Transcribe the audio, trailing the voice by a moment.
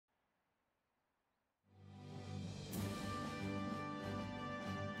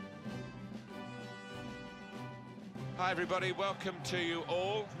Hi everybody, welcome to you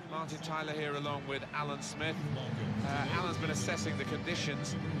all. Martin Tyler here along with Alan Smith. Alan's been assessing the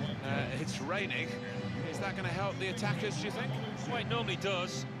conditions. It's raining. Is that going to help the attackers, do you think? Well, it normally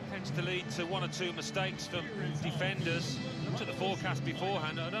does. Tends to lead to one or two mistakes from defenders. Looked at the forecast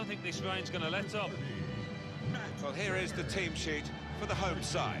beforehand. I don't think this rain's going to let up. Well, here is the team sheet for the home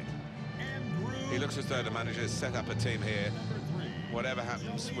side. He looks as though the manager has set up a team here. Whatever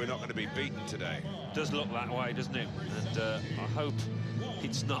happens, we're not going to be beaten today. Does look that way, doesn't it? And I hope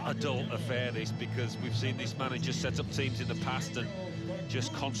it's not a dull affair, this, because we've seen this manager set up teams in the past and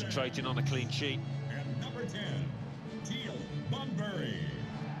just concentrating on a clean sheet. And number 10, Teal Bunbury.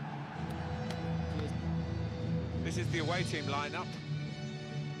 This is the away team lineup.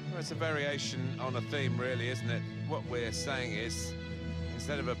 Well, it's a variation on a theme, really, isn't it? What we're saying is,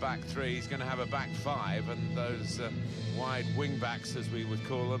 instead of a back three, he's going to have a back five, and those wide wing-backs, as we would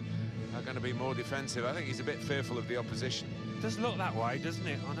call them, are going to be more defensive. I think he's a bit fearful of the opposition. It does look that way, doesn't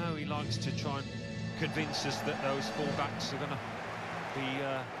it? I know he likes to try and convince us that those full-backs are going to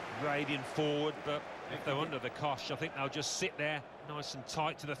be raiding forward, but if they're under the cosh, I think they'll just sit there nice and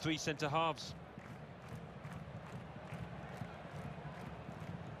tight to the three centre-halves.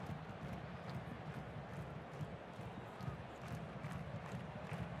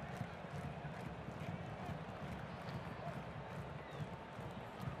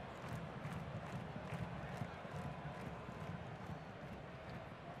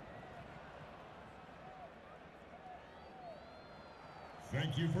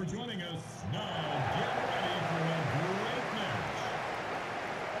 Thank you for joining us. Now get ready for a great match.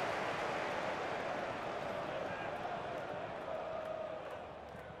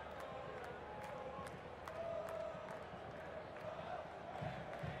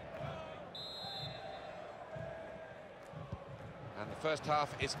 And the first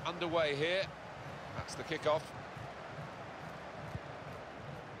half is underway here. That's the kick-off.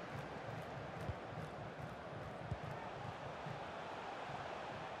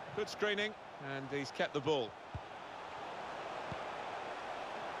 Good screening, and he's kept the ball.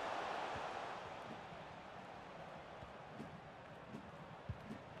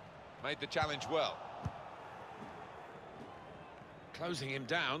 Made the challenge well. Closing him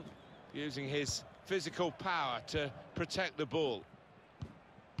down, using his physical power to protect the ball.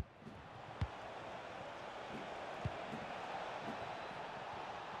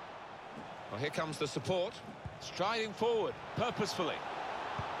 Well, here comes the support, striding forward, purposefully.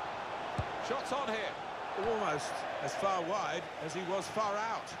 Shots on here, almost as far wide as he was far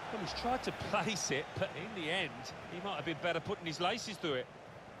out. Well, he's tried to place it, but in the end, he might have been better putting his laces through it.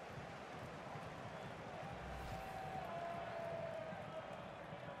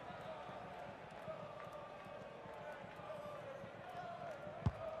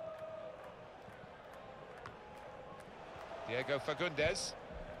 Diego Fagundes.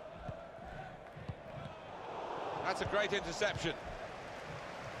 That's a great interception.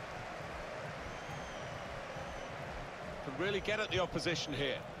 Can really get at the opposition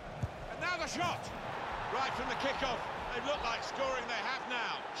here. And now the shot! Right from the kickoff. They look like scoring, they have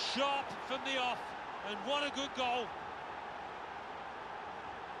now. Sharp from the off, and what a good goal.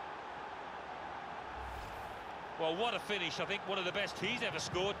 Well, what a finish. I think one of the best he's ever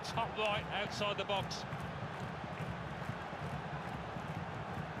scored. Top right, outside the box.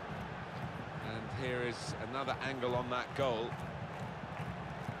 And here is another angle on that goal.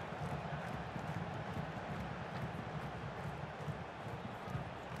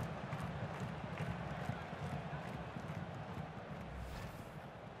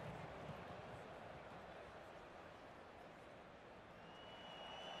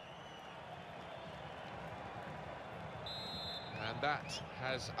 And that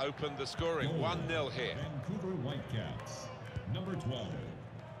has opened the scoring. 1-0 here. Vancouver Whitecaps, number 12,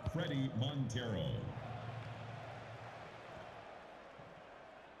 Freddie Montero.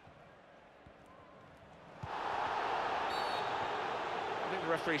 I think the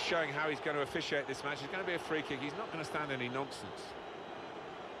referee's showing how he's going to officiate this match. It's going to be a free kick. He's not going to stand any nonsense.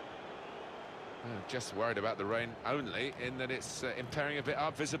 Just worried about the rain only, in that it's impairing a bit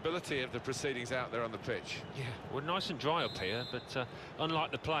our visibility of the proceedings out there on the pitch. Yeah, we're nice and dry up here, but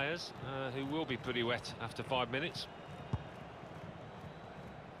unlike the players, who will be pretty wet after 5 minutes.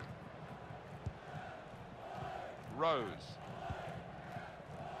 Rose.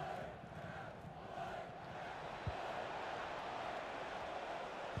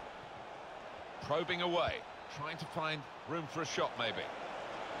 Probing away, trying to find room for a shot, maybe.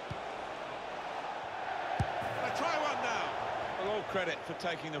 Try one now. Well, all credit for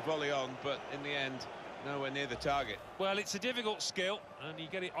taking the volley on, but in the end, nowhere near the target. Well, it's a difficult skill, and you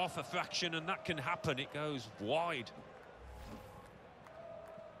get it off a fraction, and that can happen. It goes wide.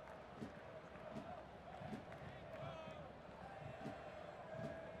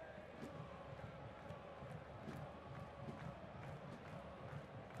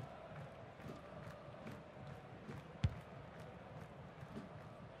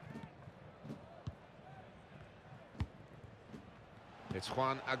 It's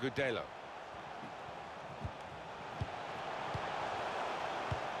Juan Agudelo.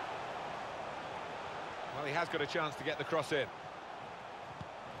 Well, he has got a chance to get the cross in.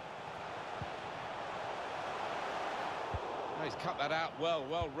 Oh, he's cut that out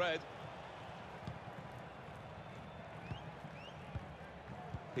well read.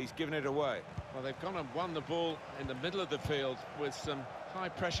 He's given it away. Well, they've gone and won the ball in the middle of the field with some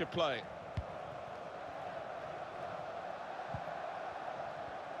high-pressure play.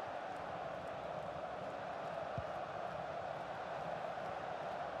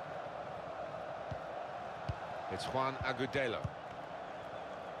 It's Juan Agudelo.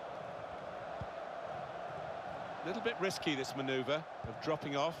 A little bit risky, this manoeuvre of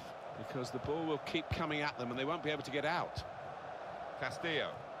dropping off, because the ball will keep coming at them and they won't be able to get out. Castillo.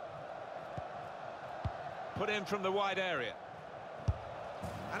 Put in from the wide area.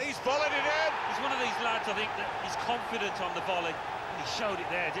 And he's volleyed it in! He's one of these lads, I think, that he's confident on the volley. And he showed it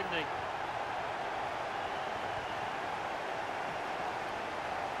there, didn't he?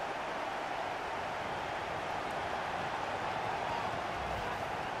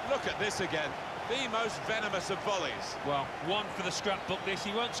 Look at this again. The most venomous of volleys. Well, one for the scrapbook this.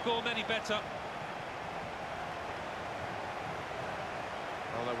 He won't score many better.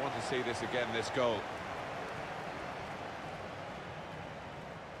 Well, I want to see this again, this goal.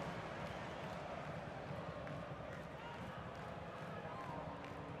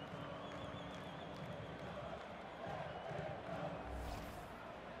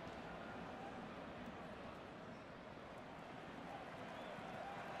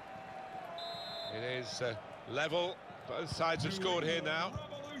 It is level. Both sides have scored here now.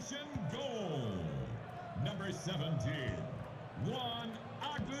 Revolution goal. Number 17, Juan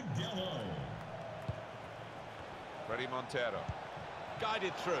Agudelo. Freddie Montero.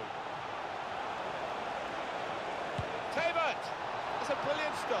 Guided through. Tabert! That's a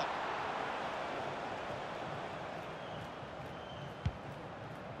brilliant stop.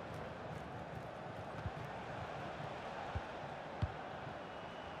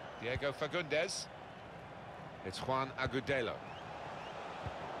 Diego Fagundes. It's Juan Agudelo.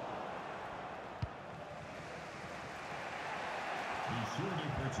 Be sure to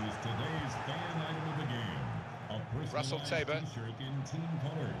purchase today's fan item of the game. A Russell personalized Tabert. t-shirt in team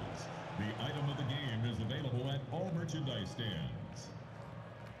colors. The item of the game is available at all merchandise stands.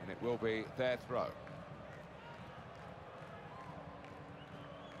 And it will be their throw.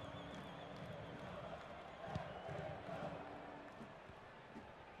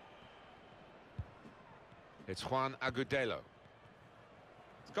 It's Juan Agudelo.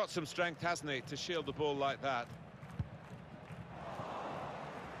 He's got some strength, hasn't he, to shield the ball like that.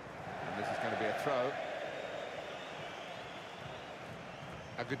 And this is going to be a throw.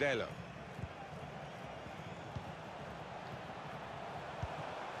 Agudelo.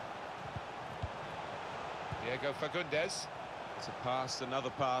 Diego Fagundes. It's a pass, another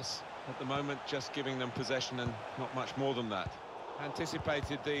pass. At the moment, just giving them possession and not much more than that.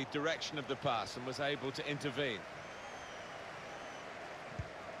 Anticipated the direction of the pass and was able to intervene.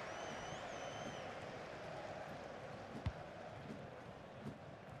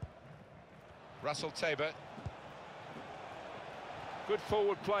 Russell Tabert. Good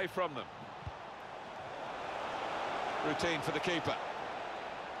forward play from them. Routine for the keeper.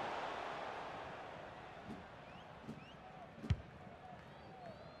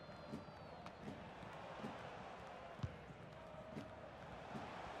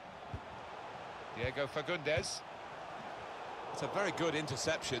 Diego Fagundes. It's a very good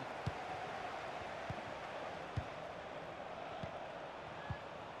interception.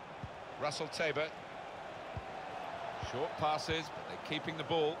 Russell Tabert. Short passes, but they're keeping the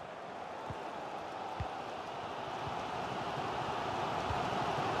ball.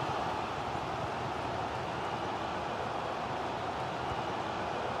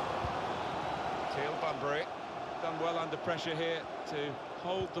 Teal Bunbury. Done well under pressure here to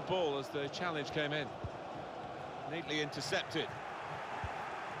hold the ball as the challenge came in. Neatly intercepted.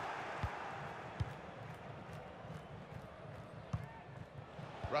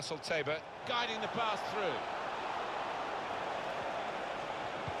 Russell Tabert guiding the pass through.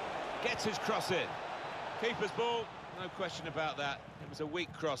 Gets his cross in. Keeper's ball, no question about that. It was a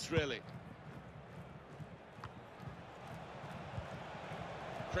weak cross, really.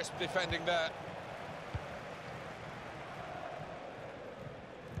 Crisp defending there.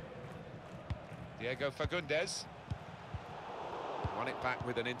 Diego Fagundes won it back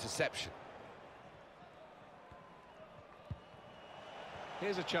with an interception.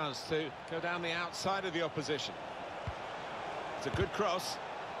 Here's a chance to go down the outside of the opposition. It's a good cross.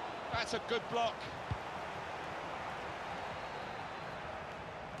 That's a good block.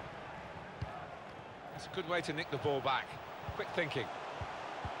 It's a good way to nick the ball back. Quick thinking.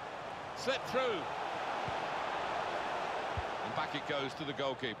 Slip through. And back it goes to the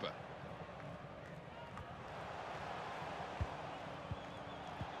goalkeeper.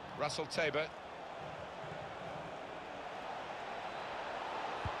 Russell Tabor.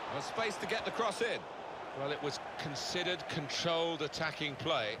 Well, space to get the cross in. Well, it was considered controlled attacking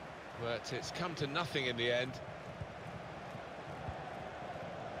play, but it's come to nothing in the end.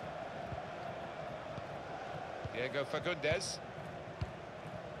 Diego Fagundes.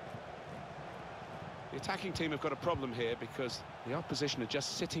 The attacking team have got a problem here because the opposition are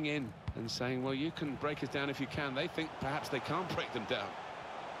just sitting in and saying, well, you can break us down if you can. They think perhaps they can't break them down.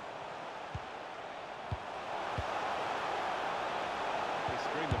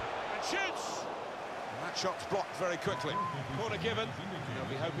 And shoots! And that shot's blocked very quickly. Corner given. They'll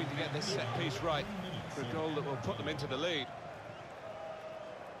be hoping to get this set piece right for a goal that will put them into the lead.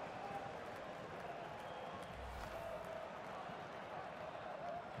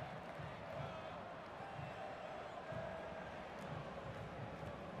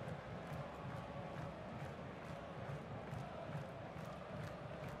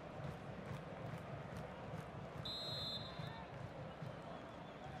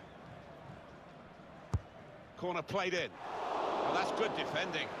 Corner played in. Well, that's good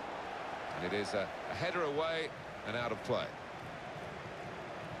defending. And it is a header away and out of play.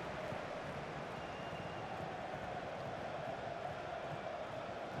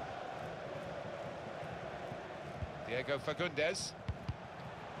 Diego Fagundes.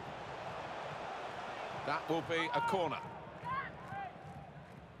 That will be a corner.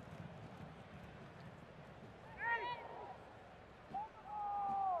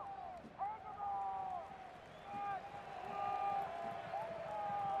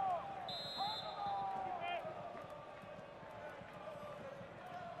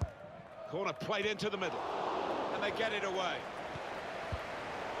 Corner played into the middle, and they get it away.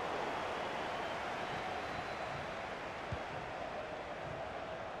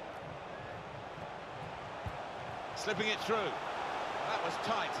 Slipping it through. That was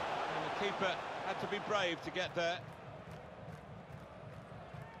tight, and the keeper had to be brave to get there.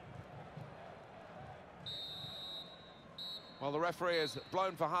 Well, the referee has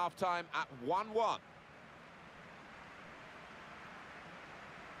blown for half-time at 1-1.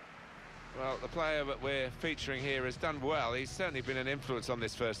 Well, the player that we're featuring here has done well. He's certainly been an influence on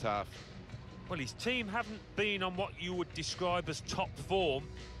this first half. Well, his team haven't been on what you would describe as top form,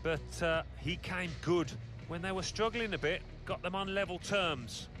 but he came good. When they were struggling a bit, got them on level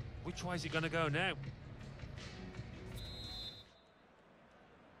terms. Which way is he going to go now?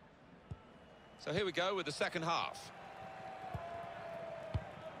 So here we go with the second half.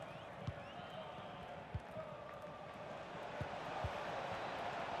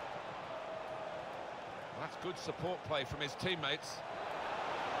 That's good support play from his teammates.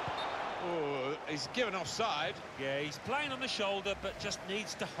 Oh, he's given offside. Yeah, he's playing on the shoulder, but just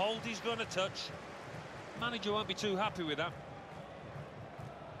needs to hold his gun a touch. Manager won't be too happy with that.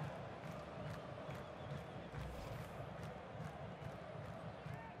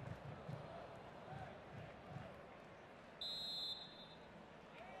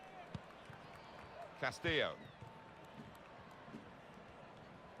 Castillo.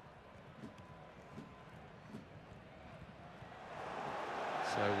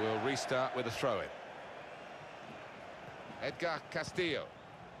 So we'll restart with a throw-in. Edgar Castillo.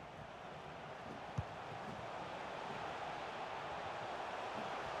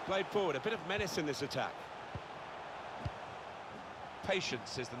 Played forward, a bit of menace in this attack.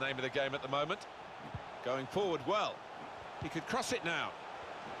 Patience is the name of the game at the moment. Going forward well. He could cross it now.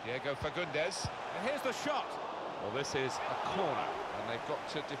 Diego Fagundes. And here's the shot. Well, this is a corner, and they've got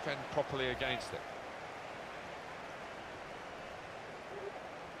to defend properly against it.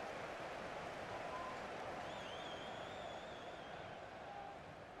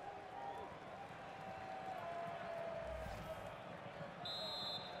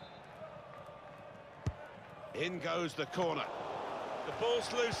 In goes the corner. The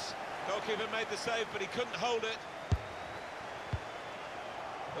ball's loose. Goalkeeper made the save, but he couldn't hold it.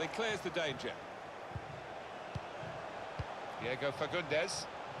 Well, he clears the danger. Diego Fagundes.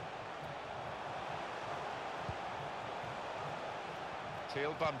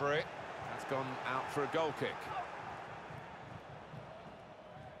 Teal Bunbury. That's gone out for a goal kick.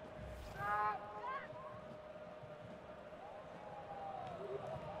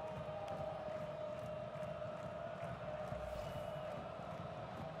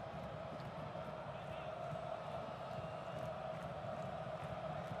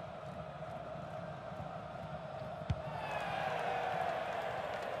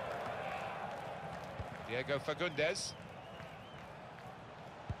 Diego Fagundes.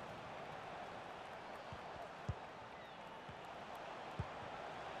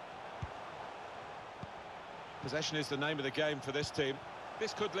 Possession is the name of the game for this team.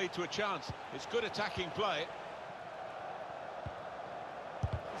 This could lead to a chance. It's good attacking play.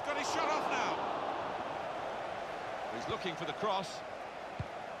 He's got his shot off now. He's looking for the cross.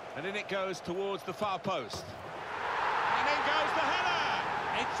 And in it goes towards the far post. And in goes the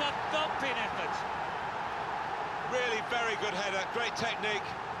header! It's a thumping effort. Really very good header, great technique,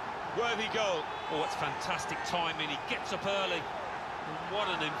 worthy goal. Oh, it's fantastic timing. He gets up early. And what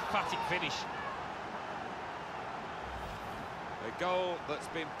an emphatic finish. A goal that's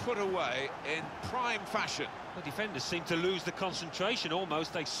been put away in prime fashion. The defenders seem to lose the concentration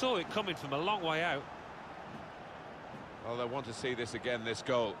almost. They saw it coming from a long way out. Well, they want to see this again, this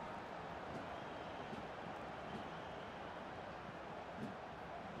goal.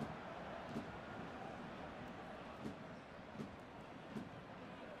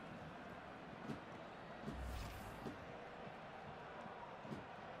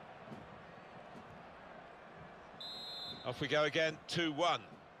 Off we go again, 2-1.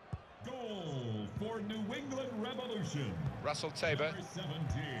 Goal for New England Revolution. Russell Tabor. Number 17,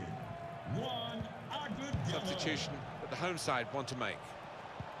 Juan Agudelo. Substitution that the home side want to make.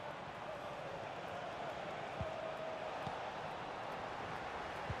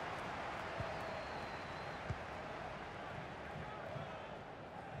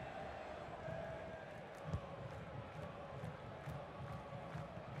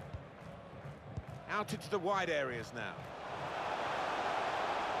 Out into the wide areas now.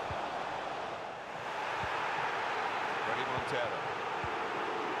 Montero.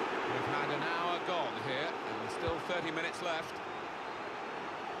 We've had an hour gone here, and there's still 30 minutes left.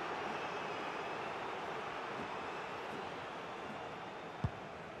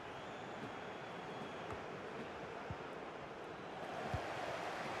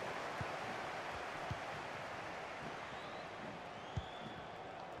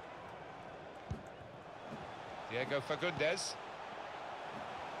 Diego Fagundes.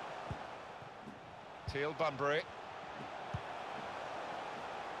 Teal Bunbury.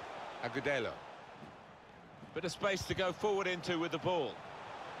 Agudelo. Bit of space to go forward into with the ball.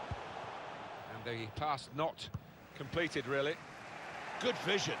 And the pass not completed, really. Good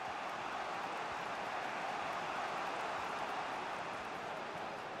vision.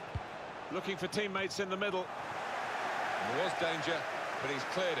 Looking for teammates in the middle. There was danger, but he's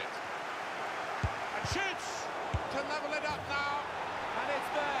cleared it. And shoots to level it up now. And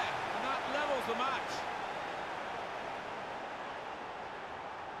it's there. And that levels the match.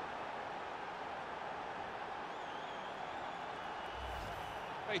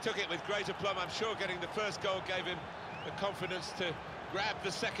 He took it with great aplomb. I'm sure getting the first goal gave him the confidence to grab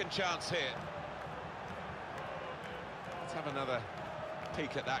the second chance here. Let's have another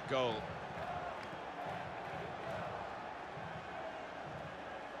peek at that goal.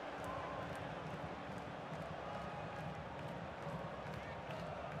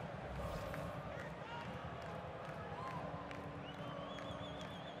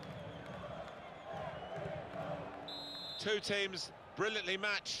 Two teams brilliantly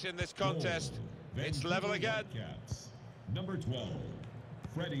matched in this contest. It's level again. Whitecaps. Number 12,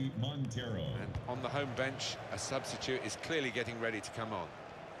 Freddie Montero. And on the home bench, a substitute is clearly getting ready to come on.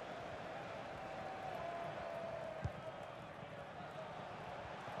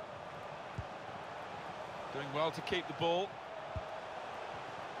 Doing well to keep the ball.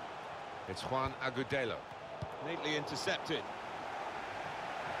 It's Juan Agudelo. Neatly intercepted.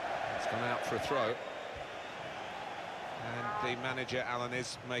 It's gone out for a throw. And the manager, Alan,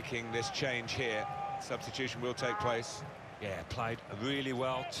 is making this change here. Substitution will take place. Yeah, played really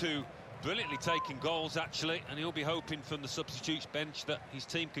well. Two brilliantly taken goals, actually, and he'll be hoping from the substitutes bench that his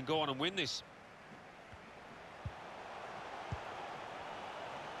team can go on and win this.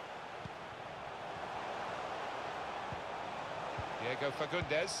 Diego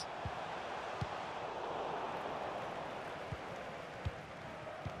Fagundes.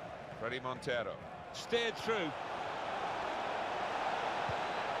 Freddie Montero. Steered through.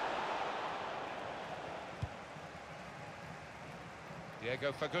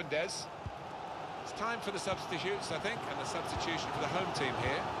 Diego Fagundes. It's time for the substitutes, I think, and the substitution for the home team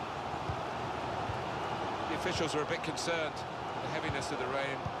here. The officials are a bit concerned with the heaviness of the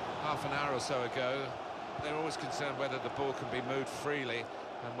rain half an hour or so ago. They're always concerned whether the ball can be moved freely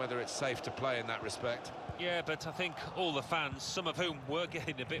and whether it's safe to play in that respect. Yeah, but I think all the fans, some of whom were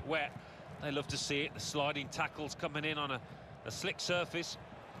getting a bit wet, they love to see it. The sliding tackles coming in on a slick surface.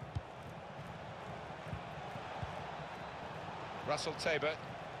 Russell Tabor.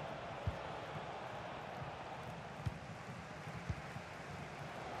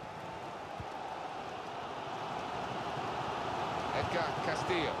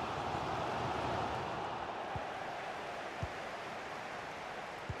 Castillo.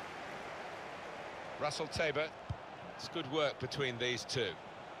 Russell Tabor. It's good work between these two.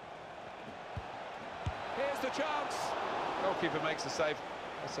 Here's the chance. Goalkeeper makes the save.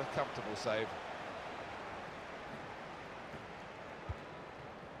 It's a comfortable save.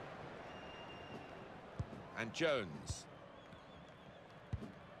 And Jones.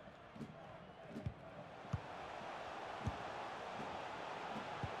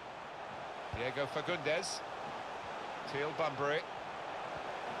 Diego Fagundes. Teal Bunbury.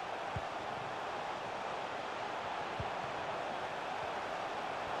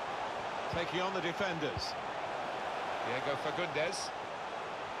 Taking on the defenders. Diego Fagundes.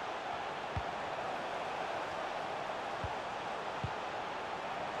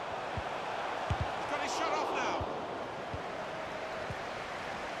 He's got his shot off now.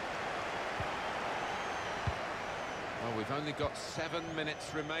 Well, we've only got 7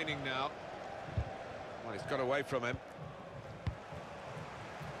 minutes remaining now. Well, he's got away from him.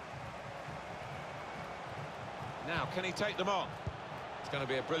 Now, can he take them on? It's going to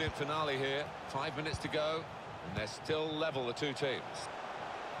be a brilliant finale here. 5 minutes to go, and they're still level, the two teams.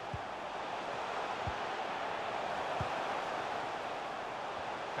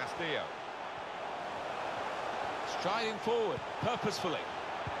 Castillo. Striding forward, purposefully.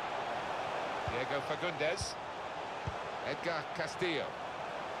 Diego Fagundes. Edgar Castillo.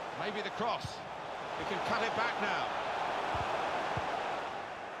 Maybe the cross. He can cut it back now.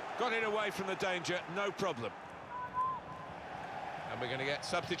 Got it away from the danger, no problem. And we're going to get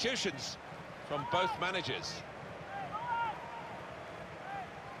substitutions from both managers.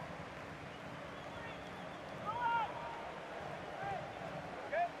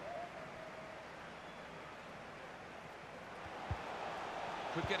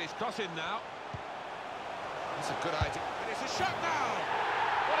 Could get his cross in now. That's a good idea. And it's a shot now!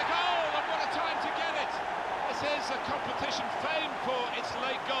 What a goal and what a time to get it! This is a competition famed for its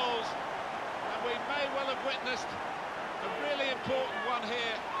late goals, and we may well have witnessed a really important one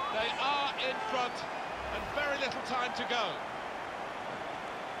here. They are in front and very little time to go.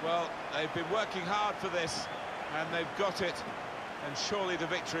 Well, they've been working hard for this and they've got it, and surely the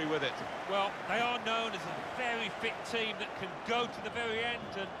victory with it. Well, they are known as a very fit team that can go to the very end,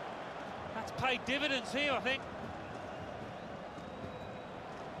 and that's paid dividends here, I think.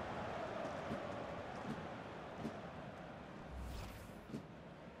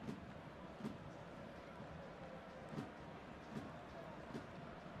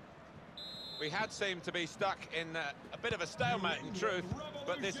 We had seemed to be stuck in a bit of a stalemate in truth,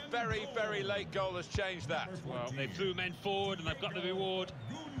 but this very, very late goal has changed that. Well, they threw men forward and they've got the reward.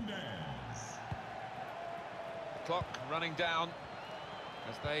 The clock running down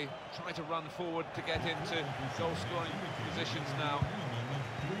as they try to run forward to get into goal-scoring positions now.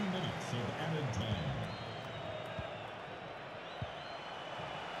 3 minutes of added time.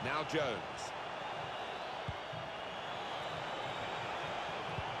 Now Jones.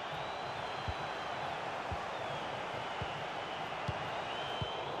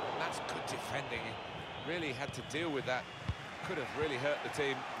 That's good defending. Really had to deal with that. Could have really hurt the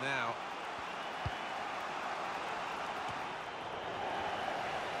team now.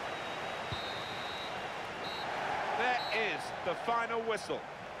 There is the final whistle.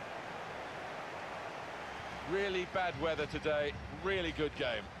 Really bad weather today, really good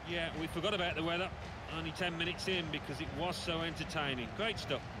game. Yeah, we forgot about the weather. Only 10 minutes in because it was so entertaining. Great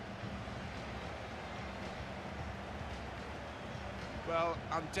stuff. Well,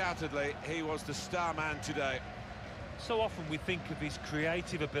 undoubtedly, he was the star man today. So often we think of his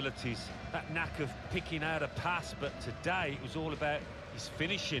creative abilities, that knack of picking out a pass, but today it was all about his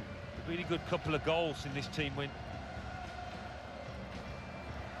finishing. A really good couple of goals in this team win.